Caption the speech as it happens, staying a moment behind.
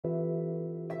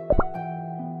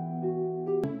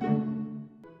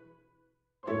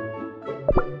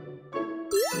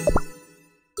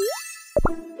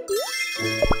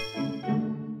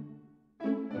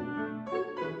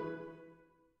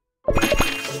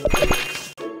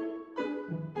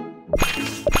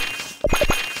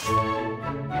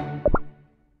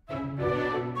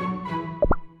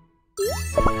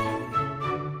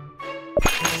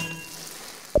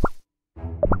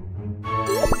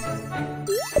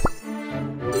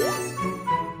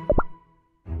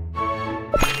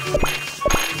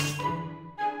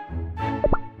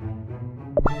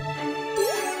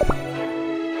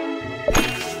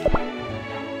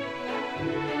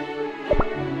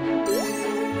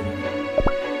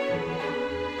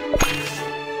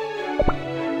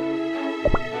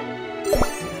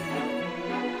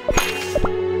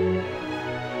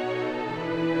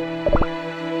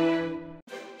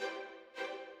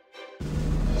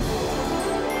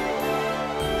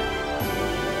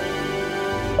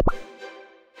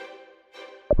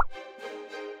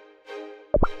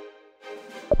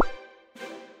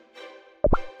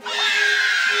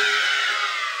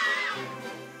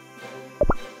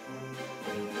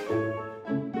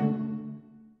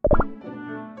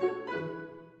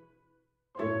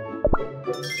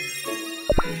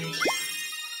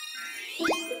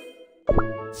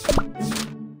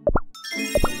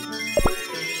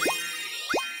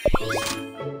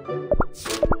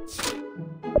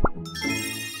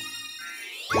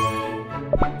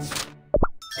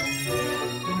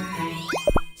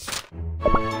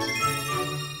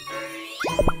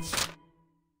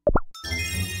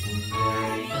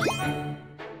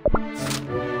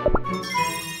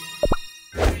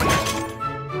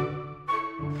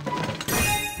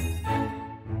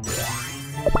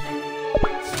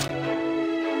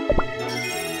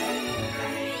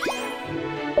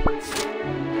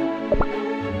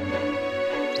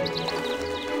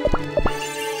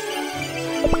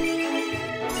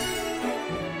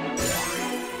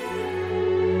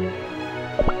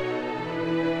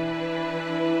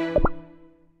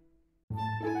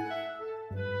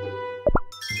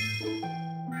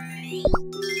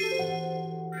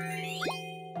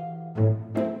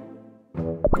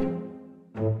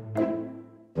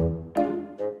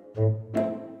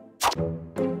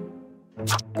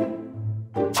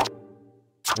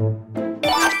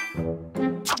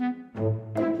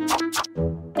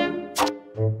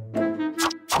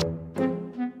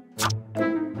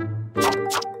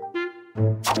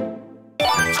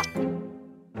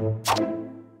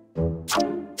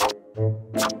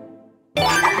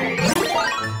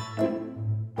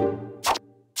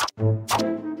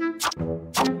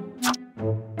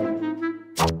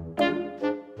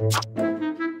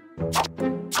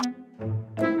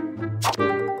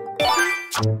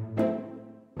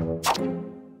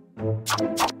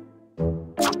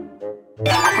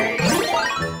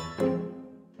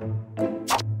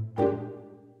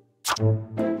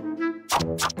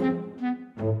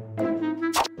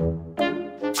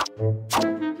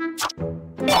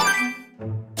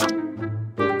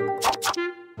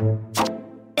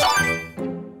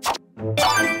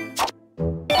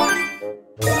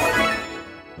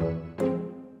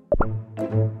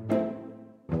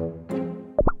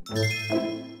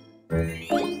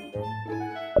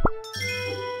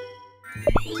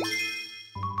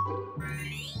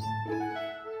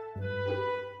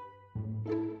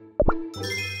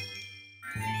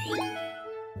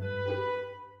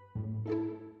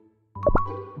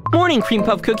Morning, Cream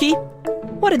Puff Cookie.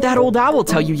 What did that old owl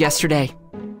tell you yesterday?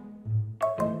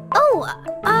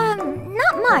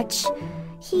 Not much.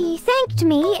 He thanked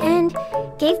me and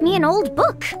gave me an old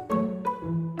book.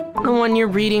 The one you're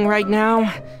reading right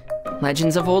now?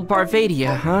 Legends of Old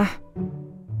Barvadia, huh?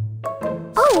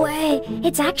 Oh,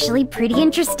 it's actually pretty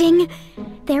interesting.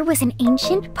 There was an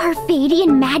ancient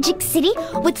Parvadian magic city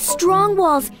with strong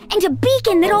walls and a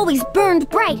beacon that always burned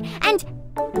bright, and...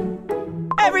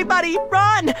 Everybody,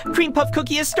 run! Cream Puff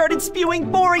Cookie has started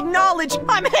spewing boring knowledge!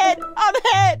 I'm hit! I'm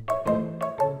hit!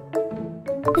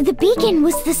 The beacon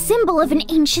was the symbol of an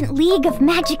ancient league of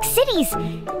magic cities.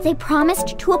 They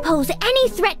promised to oppose any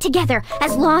threat together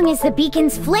as long as the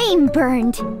beacon's flame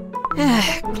burned.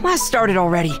 Class started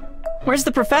already. Where's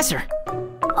the professor?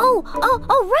 Oh,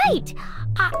 right!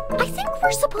 I think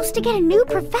we're supposed to get a new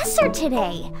professor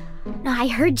today. I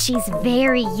heard she's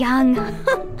very young.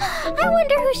 I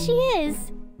wonder who she is.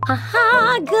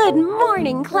 Aha! Good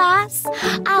morning, class.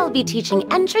 I'll be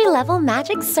teaching entry-level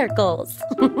magic circles.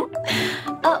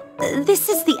 Oh, this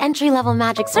is the entry-level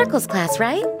magic circles class,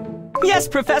 right? Yes,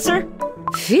 Professor.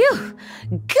 Phew!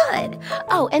 Good!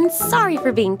 Oh, and sorry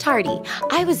for being tardy.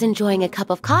 I was enjoying a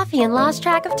cup of coffee and lost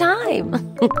track of time.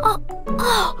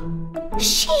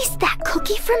 She's that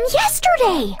cookie from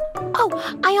yesterday!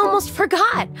 Oh, I almost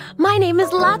forgot. My name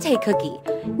is Latte Cookie.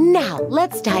 Now,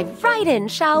 let's dive right in,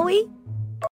 shall we?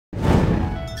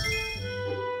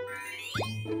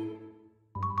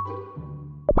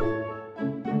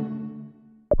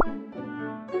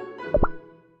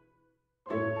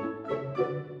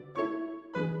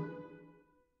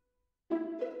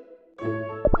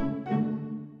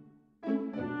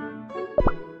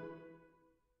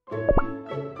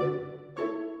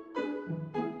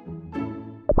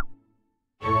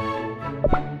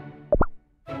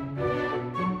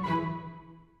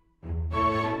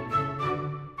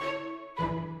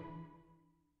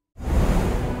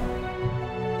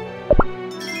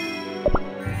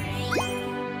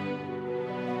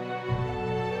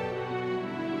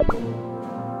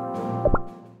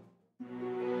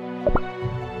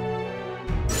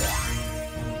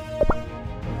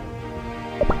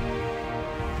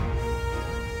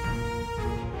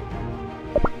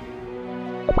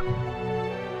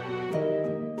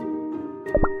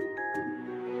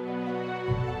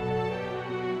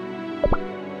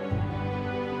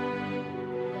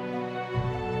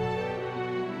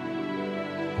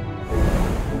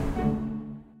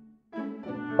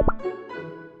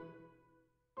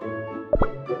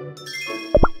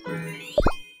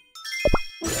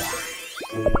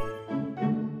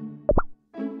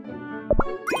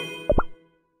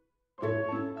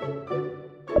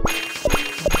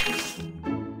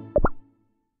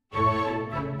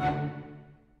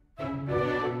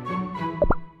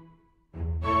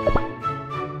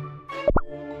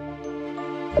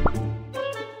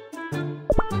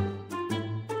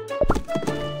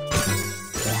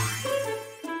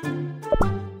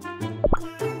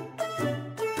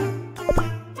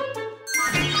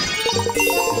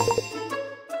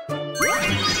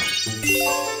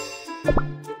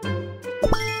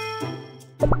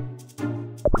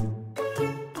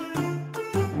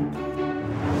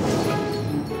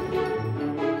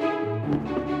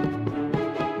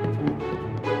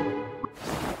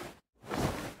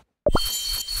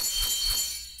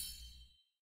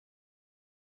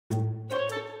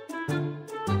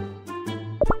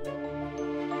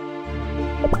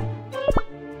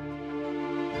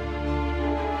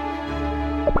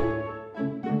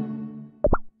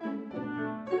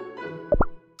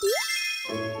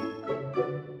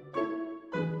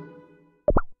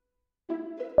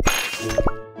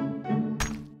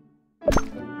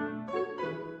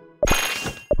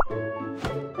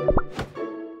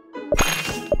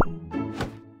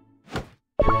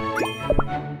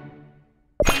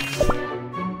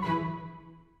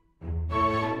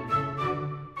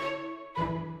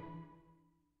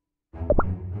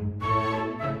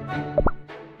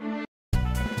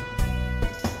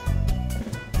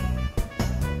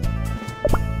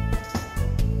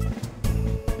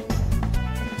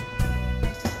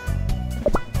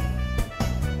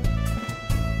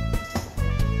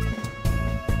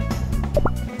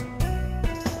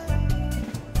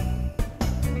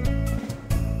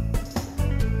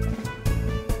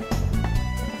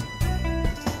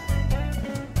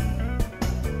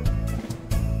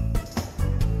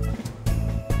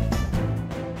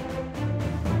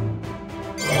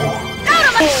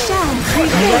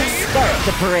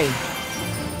 the parade.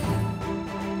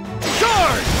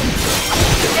 Charge!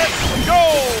 Let's go!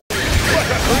 What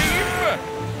a dream!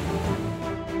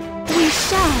 We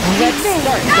shall Let's prevail.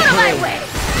 start the Out of my parade. way!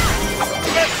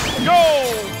 Let's go!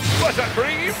 What a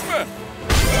dream!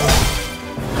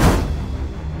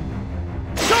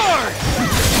 Charge!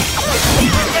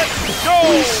 Let's go!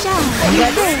 We shall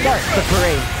Let's prevail. start the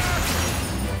parade.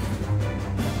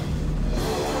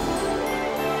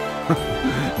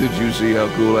 Did you see how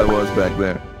cool I was back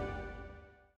there?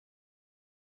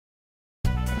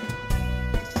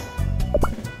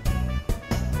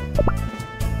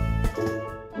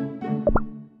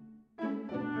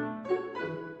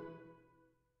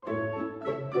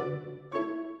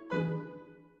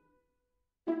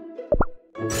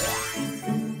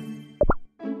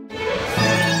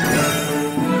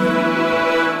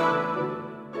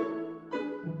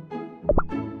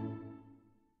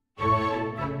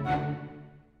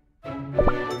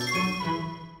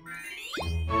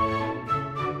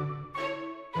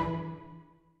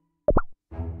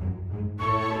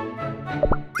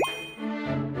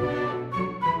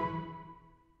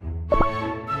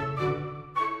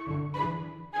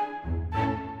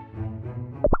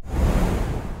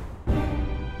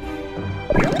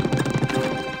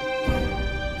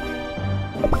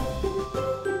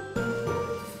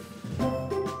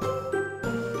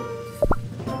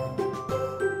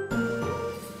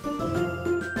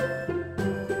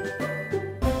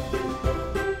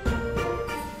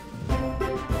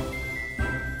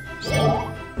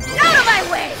 Out of my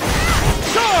way!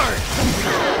 Charge!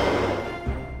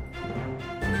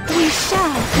 We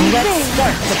shall Let's prevail.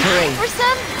 start the parade. For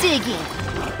some digging.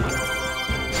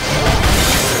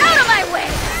 Out of my way!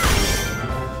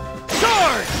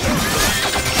 Charge!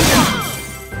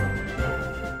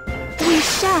 We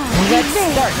shall Let's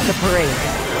prevail. start the parade.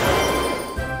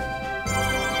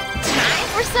 Time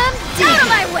for some digging. Out of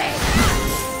my way!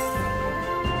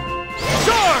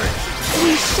 Charge!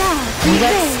 We shall Let's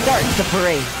prevail. start the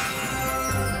parade.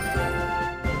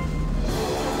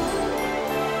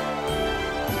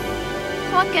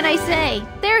 What can I say?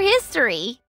 They're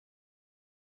history.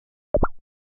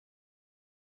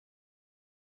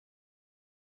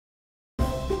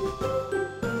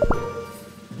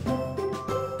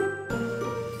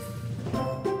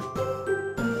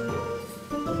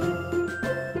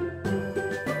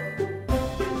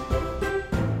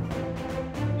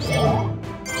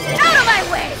 Out of my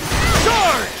way!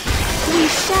 Charge! We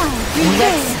shall Let's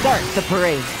prevail. start the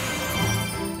parade.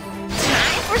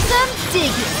 Time for some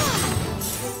digging.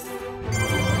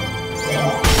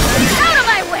 Out of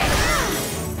my way!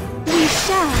 We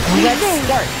shall Let's prevail.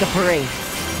 start the parade.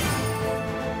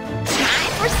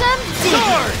 Time for some digging.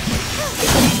 Charge!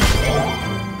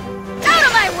 Out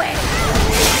of my way!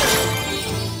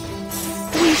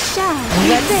 We shall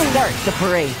Let's prevail. start the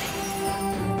parade.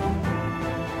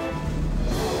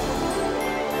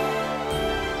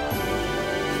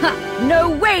 No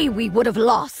way we would have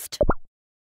lost.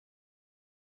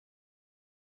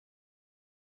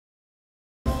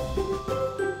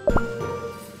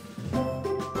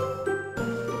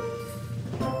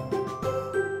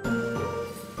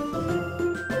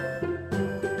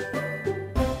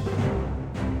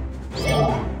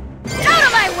 Out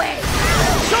of my way!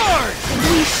 Charge!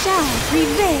 We shall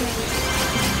prevail.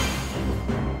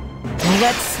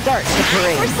 Let's start the For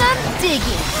parade. some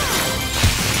digging.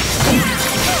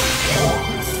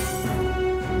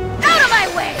 Out of my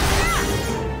way!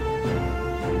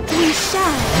 We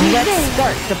shall Let's prevail.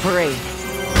 start the parade.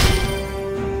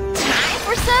 Time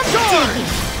for some digging.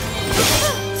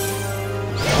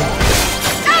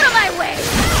 Out of my way!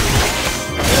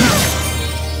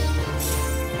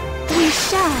 We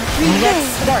shall Let's prevail.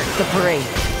 start the parade.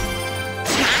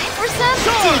 Time for some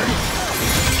digging.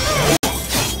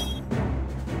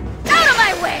 Out of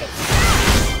my way!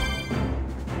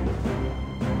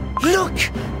 Look!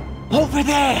 Over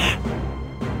there!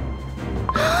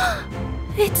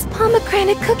 It's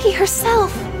Pomegranate Cookie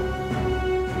herself.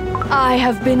 I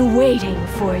have been waiting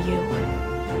for you.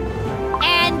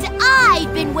 And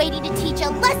I've been waiting to teach a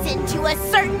lesson to a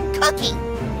certain cookie.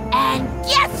 And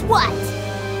guess what?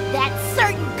 That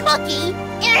certain cookie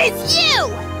is you!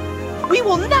 We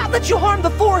will not let you harm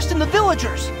the forest and the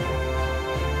villagers!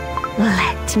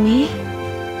 Let me.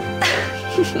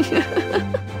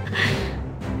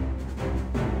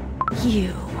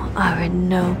 You are in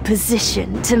no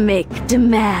position to make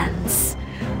demands.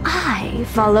 I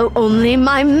follow only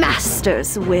my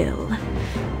master's will.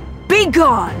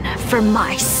 Begone from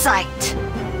my sight!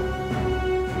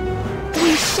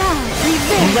 We shall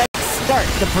prevail. Let's start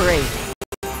the parade.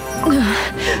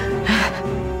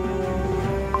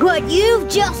 What you've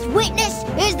just witnessed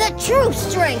is the true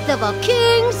strength of a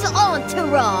king's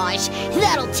entourage.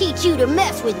 That'll teach you to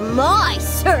mess with my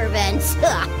servants.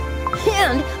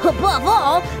 And, above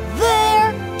all,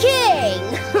 their king.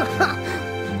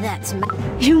 That's my...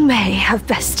 You may have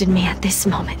bested me at this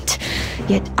moment,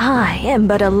 yet I am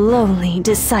but a lowly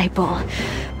disciple.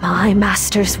 My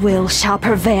master's will shall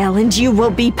prevail, and you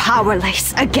will be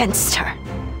powerless against her.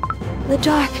 The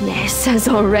darkness has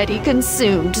already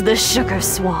consumed the Sugar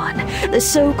Swan, the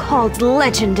so-called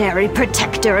legendary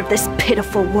protector of this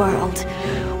pitiful world.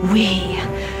 We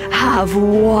have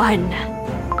won.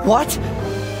 What?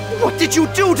 What did you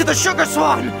do to the Sugar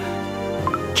Swan?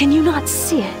 Can you not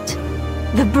see it?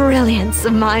 The brilliance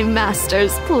of my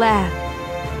master's plan.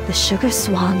 The Sugar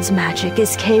Swan's magic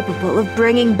is capable of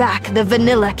bringing back the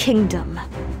Vanilla Kingdom.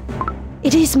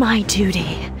 It is my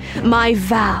duty, my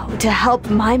vow, to help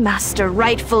my master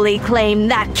rightfully claim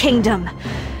that kingdom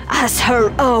as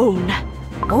her own.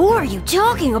 Who are you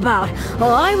talking about?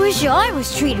 Oh, I wish I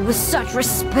was treated with such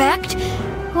respect.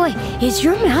 Wait, is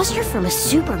your master from a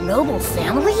super noble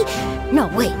family? No,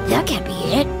 wait, that can't be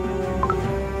it.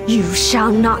 You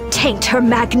shall not taint her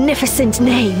magnificent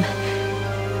name,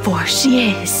 for she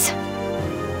is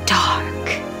Dark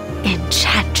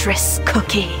Enchantress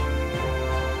Cookie.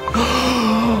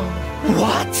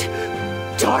 What?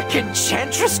 Dark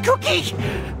Enchantress Cookie?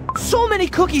 So many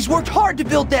cookies worked hard to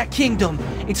build that kingdom.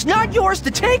 It's not yours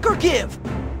to take or give.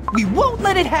 We won't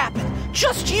let it happen.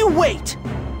 Just you wait.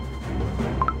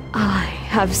 I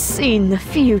have seen the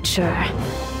future.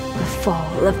 The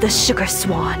fall of the Sugar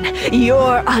Swan,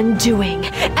 your undoing,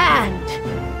 and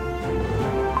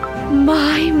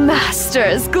my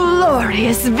master's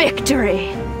glorious victory.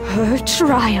 Her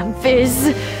triumph is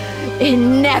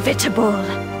inevitable.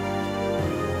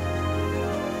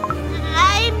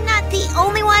 I'm not the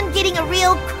only one getting a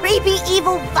real creepy,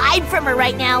 evil vibe from her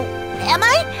right now. Am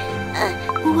I?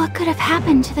 What could have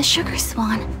happened to the Sugar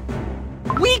Swan?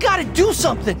 We gotta do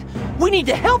something. We need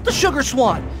to help the Sugar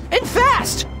Swan, and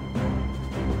fast.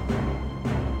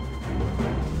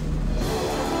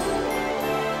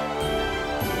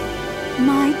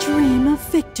 My dream of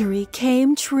victory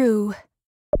came true.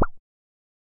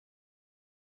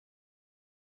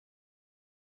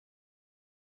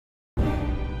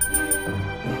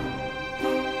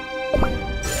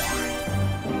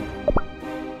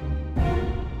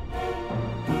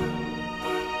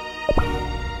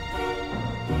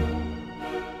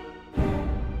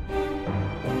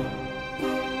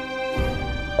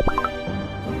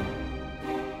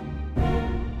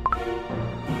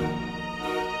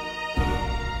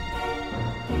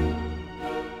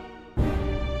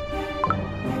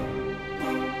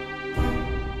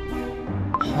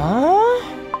 Huh?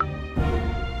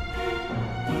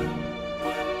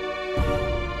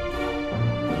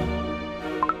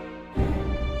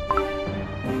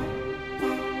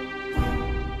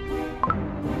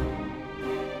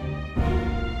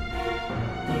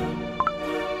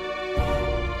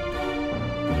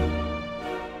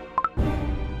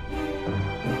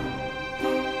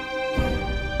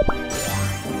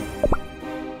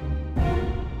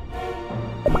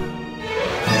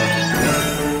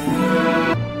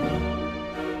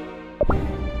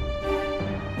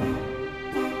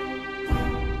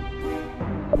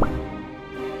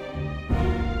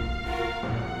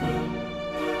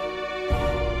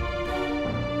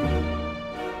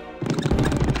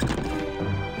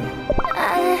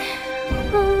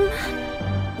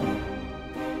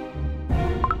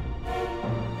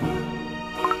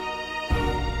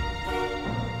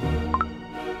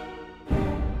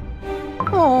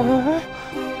 Aww.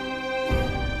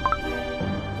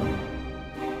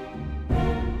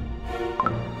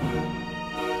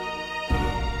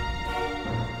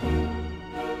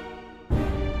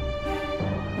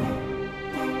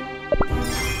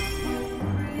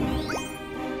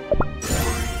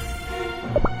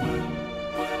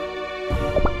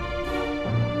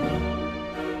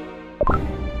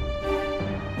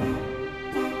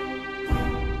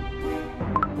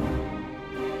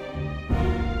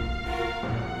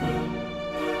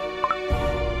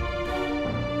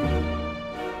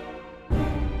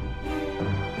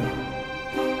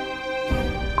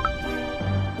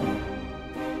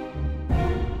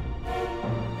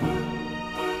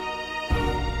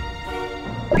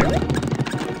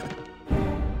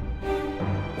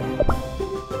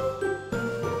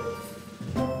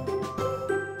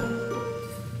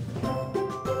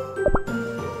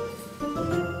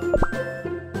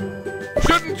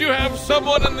 Shouldn't you have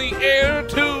someone in the air,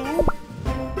 too?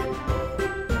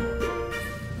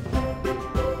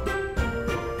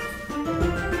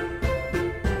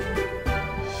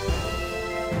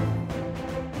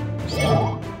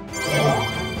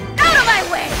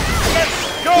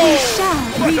 We shall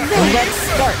prevail. Let's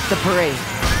start the parade.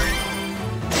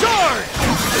 Charge!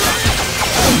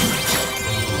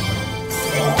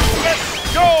 Let's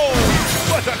go!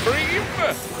 Buttercream!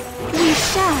 We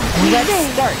shall Let's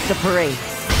prevail. start the parade.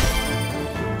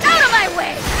 Out of my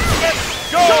way! Let's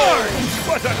go! Charge!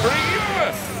 Buttercream!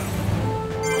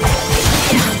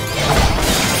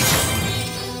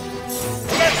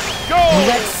 Let's go!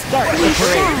 Let's start the We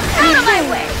parade. shall Out of my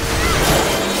prevail. way!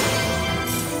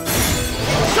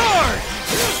 Charge!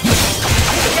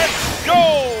 Let's go!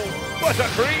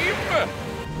 Buttercream!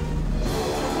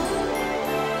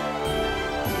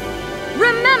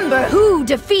 Remember who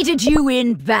defeated you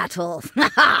in battle. Ha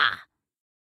ha!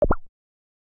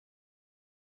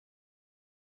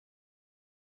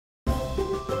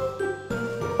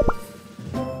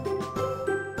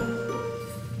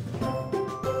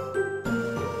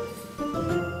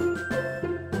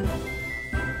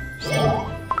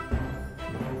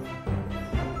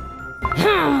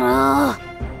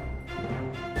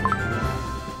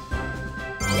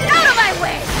 Out of my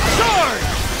way! Charge!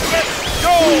 Let's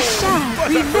go! We shall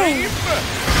prevail. Buttercream!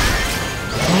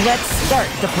 Let's start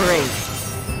the parade.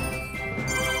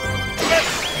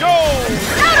 Let's go!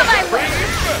 Out of my way!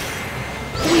 Buttercream!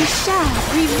 We shall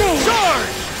prevail.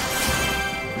 Charge!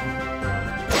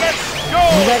 Let's go!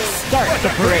 Let's start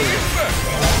the parade.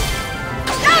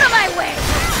 Out of my way!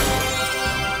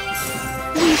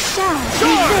 We shall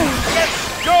Charge! prevail. Let's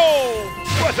go!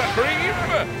 Buttercream!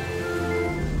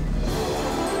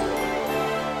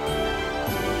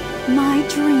 My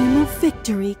dream of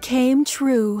victory came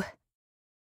true.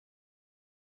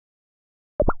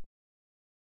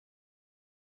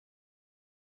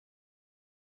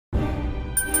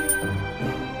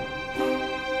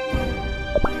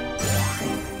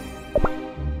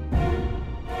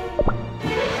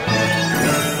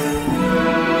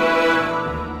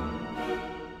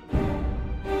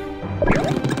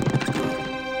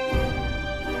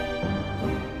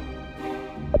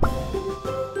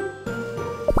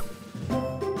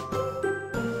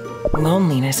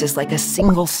 Loneliness is like a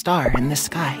single star in the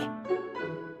sky.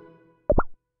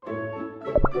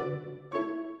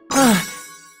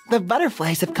 The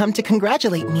butterflies have come to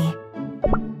congratulate me.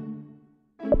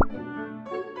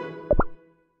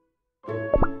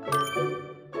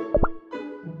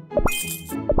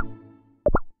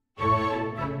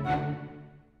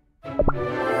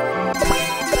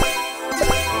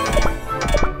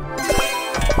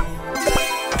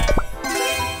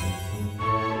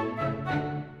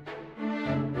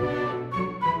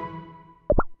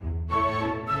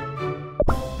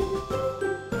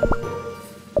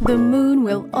 The moon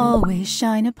will always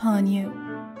shine upon you.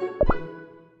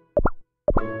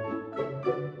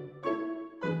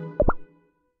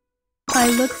 I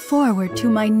look forward to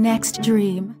my next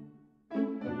dream.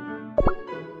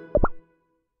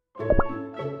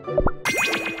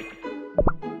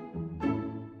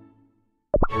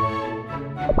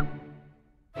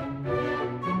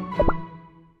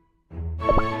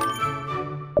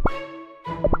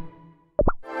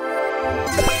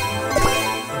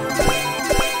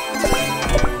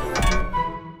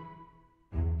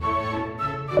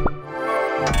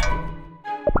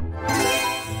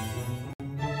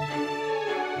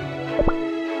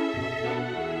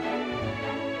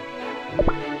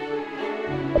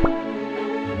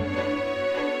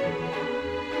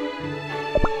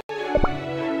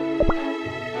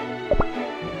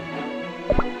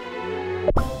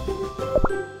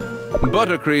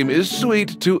 Buttercream is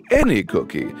sweet to any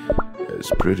cookie,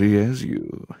 as pretty as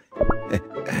you.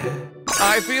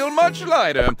 I feel much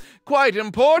lighter, quite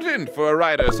important for a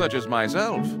writer such as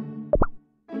myself.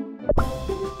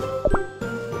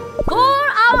 For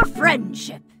our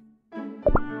friendship.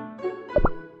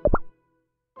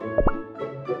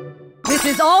 This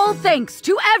is all thanks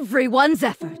to everyone's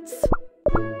efforts.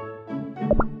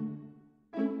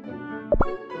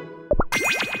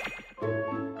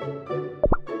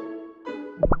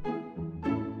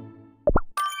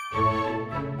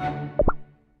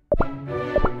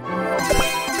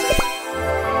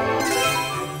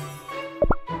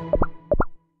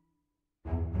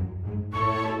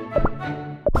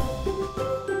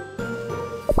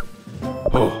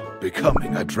 Oh,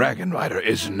 becoming a dragon rider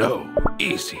is no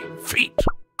easy feat.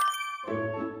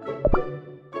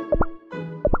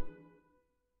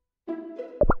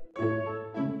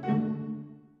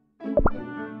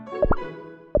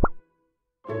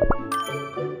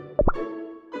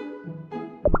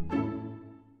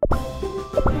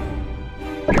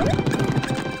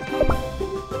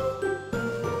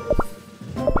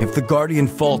 If the Guardian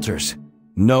falters,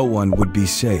 no one would be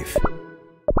safe.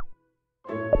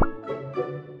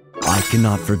 I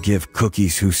cannot forgive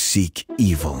cookies who seek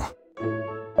evil.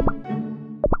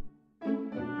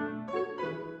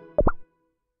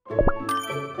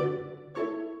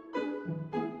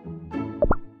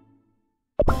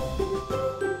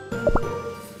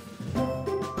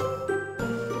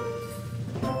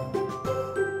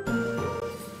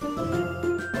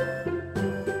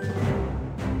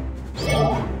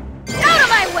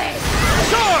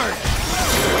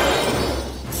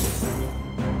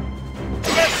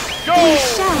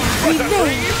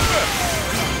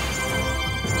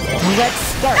 Let's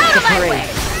start the parade.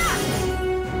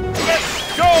 Let's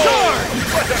go! Sword!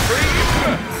 What a breeze!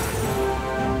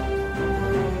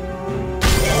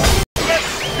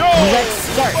 Let's go! Let's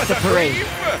start what the parade.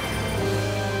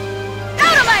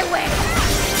 Out of my way!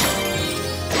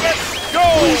 Let's go!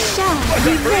 We shall what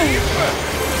a breeze!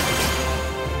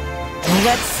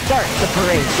 Let's start the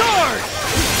parade. Sword!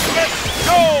 Let's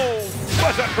go!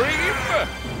 What a breeze!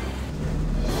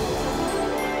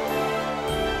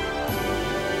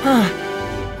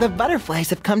 The butterflies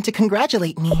have come to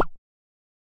congratulate me.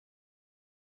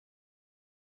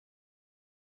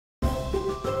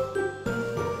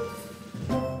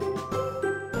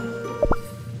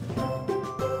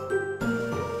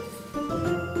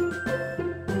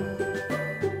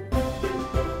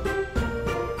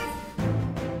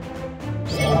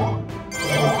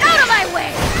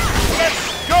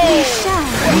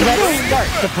 Let's start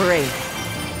the parade.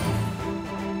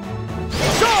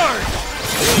 Sword!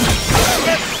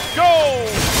 Let's go!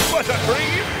 What a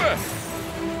breeze!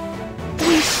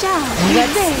 We shall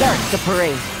Let's prevail. start the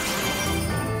parade.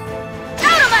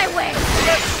 Out of my way!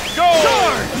 Let's go!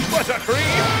 Sword! What a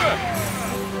breeze!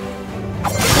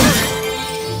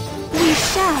 We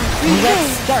shall prevail.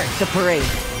 Let's start the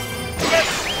parade.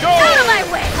 Let's go! Out of my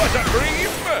way! What a breeze!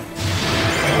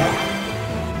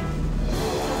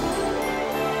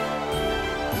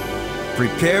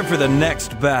 Prepare for the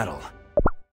next battle.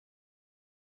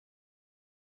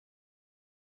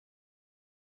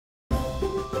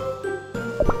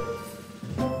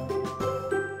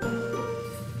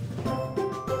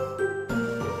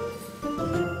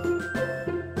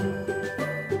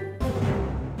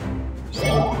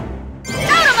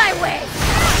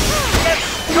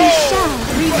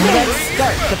 Let's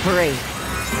start the parade.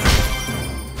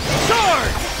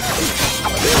 Sword!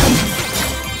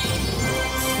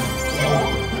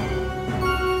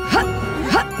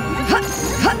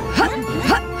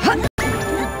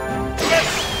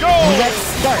 Let's go! Let's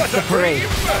start the parade.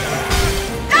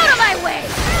 Out of my way!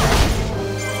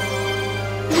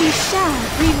 We shall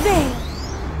prevail.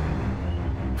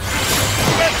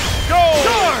 Let's go!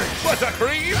 Sword! What a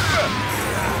breeze!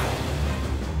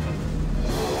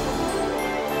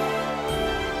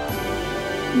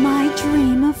 My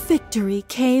dream of victory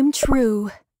came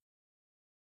true.